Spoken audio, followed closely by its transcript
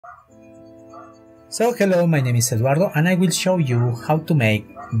So hello, my name is Eduardo and I will show you how to make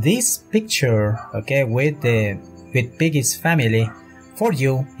this picture, okay, with Piggy's family for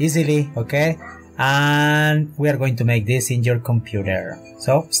you easily, okay, and we are going to make this in your computer,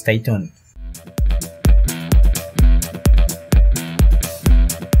 so stay tuned.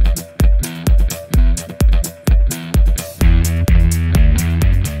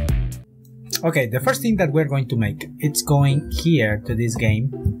 Okay, the first thing that we're going to make, it's going here to this game,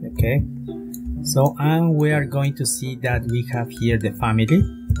 okay. So, and we are going to see that we have here the family.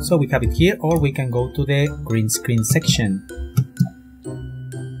 So we have it here, or we can go to the green screen section.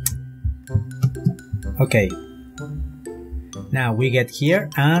 Okay. Now we get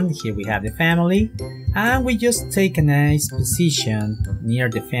here, and here we have the family. And we just take a nice position near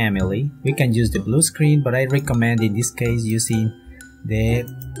the family. We can use the blue screen, but I recommend in this case using the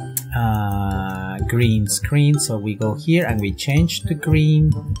green screen. So we go here and we change to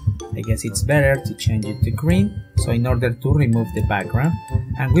green. I guess it's better to change it to green, so in order to remove the background,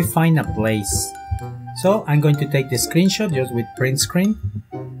 and we find a place. So I'm going to take the screenshot just with print screen.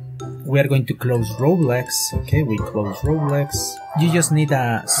 We are going to close ROBLOX. Okay, we close ROBLOX. You just need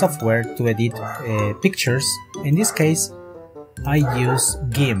a software to edit pictures. In this case I use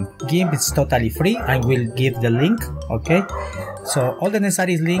GIMP. GIMP is totally free. I will give the link, okay, so all the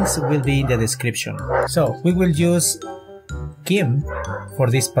necessary links will be in the description. So we will use GIMP for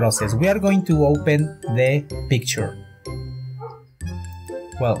this process. We are going to open the picture.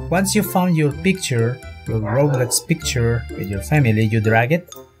 Well, once you found your picture, your ROBLOX picture with your family, you drag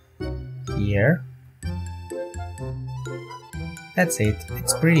it here. That's it.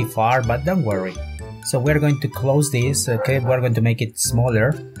 It's pretty far, but don't worry. So we're going to close this, okay, we're going to make it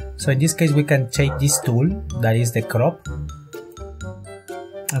smaller. So in this case we can take this tool, that is the crop,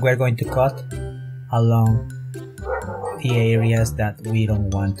 and we're going to cut along the areas that we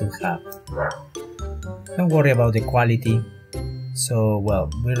don't want to have. Don't worry about the quality. So, well,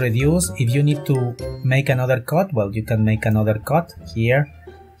 we reduce. If you need to make another cut, well, you can make another cut here,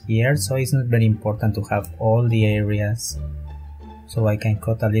 here. So it's not very important to have all the areas. So I can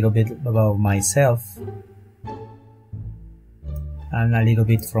cut a little bit about myself, and a little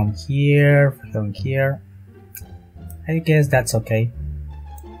bit from here, from here. I guess that's okay.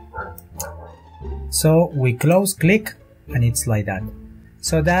 So we close, click, and it's like that.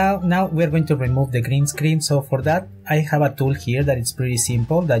 So now we're going to remove the green screen. So for that I have a tool here that is pretty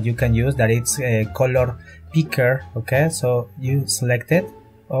simple that you can use, that it's a color picker, okay. So you select it,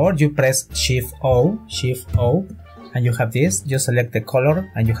 or you press Shift O, and you have this. You select the color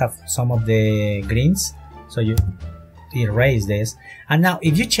and you have some of the greens, so you erase this. And now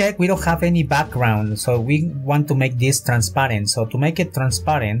if you check, we don't have any background, so we want to make this transparent. So to make it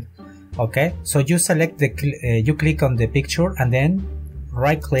transparent, okay, so you select the you click on the picture and then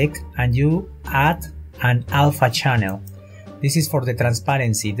right click and you add an alpha channel. This is for the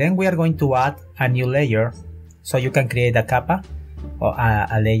transparency. Then we are going to add a new layer, so you can create a capa or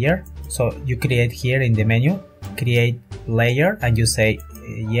a layer. So you create here in the menu, create layer, and you say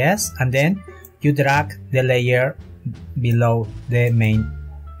yes, and then you drag the layer below the main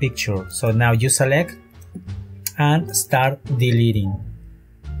picture. So now you select and start deleting.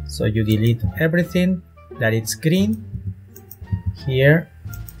 So you delete everything that it's green. Here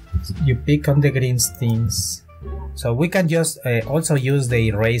you pick on the green things. So we can just also use the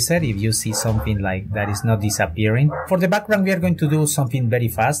eraser if you see something like that is not disappearing. For the background we are going to do something very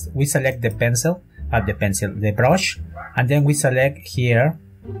fast. We select the the brush, and then we select here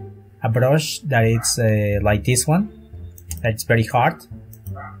a brush that is like this one, that's very hard.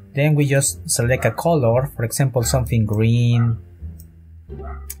 Then we just select a color, for example something green,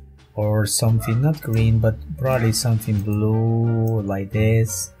 or something not green but probably something blue like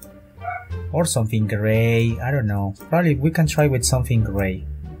this, or something gray, I don't know, probably we can try with something gray.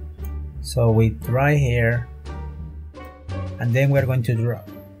 So we try here, and then we're going to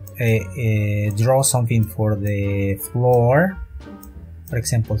draw something for the floor, for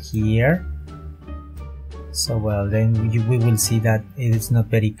example here. So well, then we will see that it is not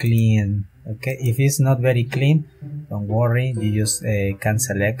very clean, okay. If it's not very clean, don't worry, you just can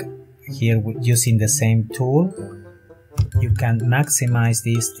select here using the same tool. You can maximize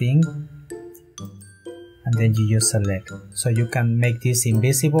this thing, and then you just select. So you can make this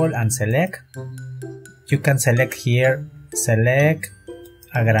invisible and select. You can select here, select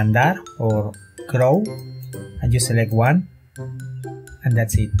agrandar or grow, and you select one, and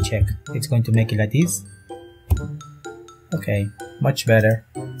that's it. Check, it's going to make it like this. Okay, much better.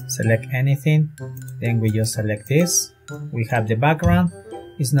 Select anything, then we just select this. We have the background.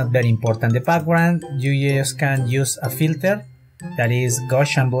 It's not very important, the background. You just can use a filter that is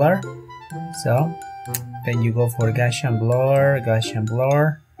Gaussian blur, So then you go for Gaussian blur, Gaussian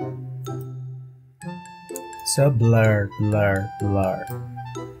blur. So blur, blur, blur.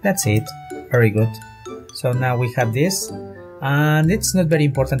 That's it. Very good. So now we have this, and it's not very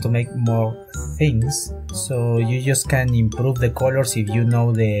important to make more things. So you just can improve the colors if you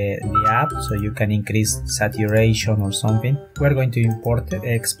know the app, so you can increase saturation or something. We're going to import it,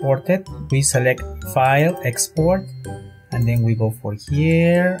 export it. We select File, Export, and then we go for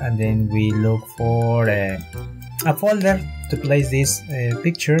here, and then we look for a folder to place this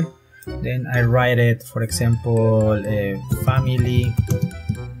picture. Then I write it, for example, family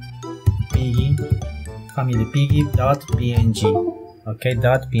piggy.png. Okay,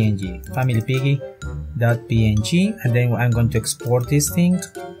 .png, family piggy.png, and then I'm going to export this thing.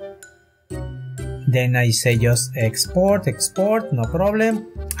 Then I say just export, no problem.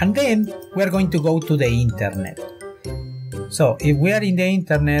 And then we're going to go to the internet. So if we are in the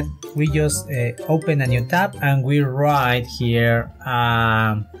internet, we just open a new tab and we write here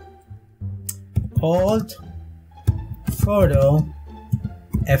old photo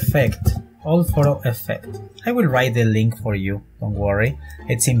effect. Old photo effect. I will write the link for you, don't worry.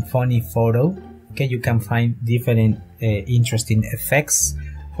 It's in Funny Photo. Okay, you can find different interesting effects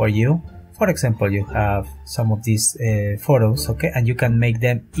for you. For example, you have some of these photos, okay, and you can make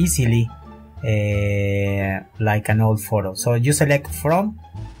them easily like an old photo. So you select from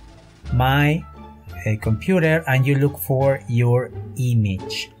my computer and you look for your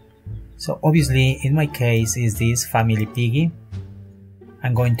image. So obviously in my case is this family piggy.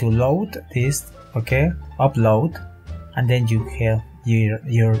 I'm going to load this, okay, upload, and then you have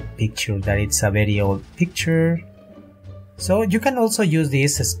your picture, that it's a very old picture. So you can also use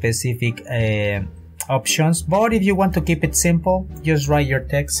these specific options, but if you want to keep it simple, just write your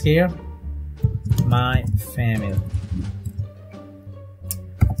text here, my family,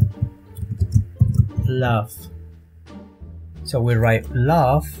 love. So we write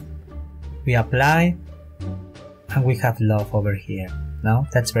love, we apply, and we have love over here. Now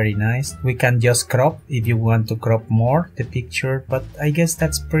that's very nice. We can just crop if you want to crop more the picture, but I guess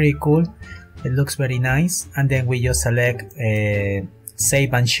that's pretty cool. It looks very nice. And then we just select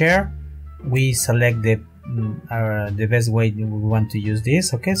save and share. We select the best way we want to use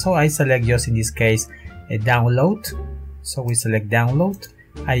this. Okay, so I select just in this case download. So we select download.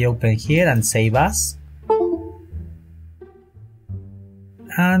 I open here and save as.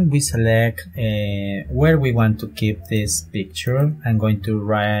 And we select where we want to keep this picture. I'm going to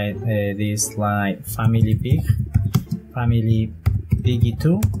write this like family piggy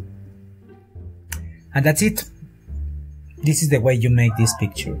 2, and that's it. This is the way you make this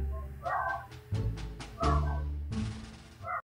picture.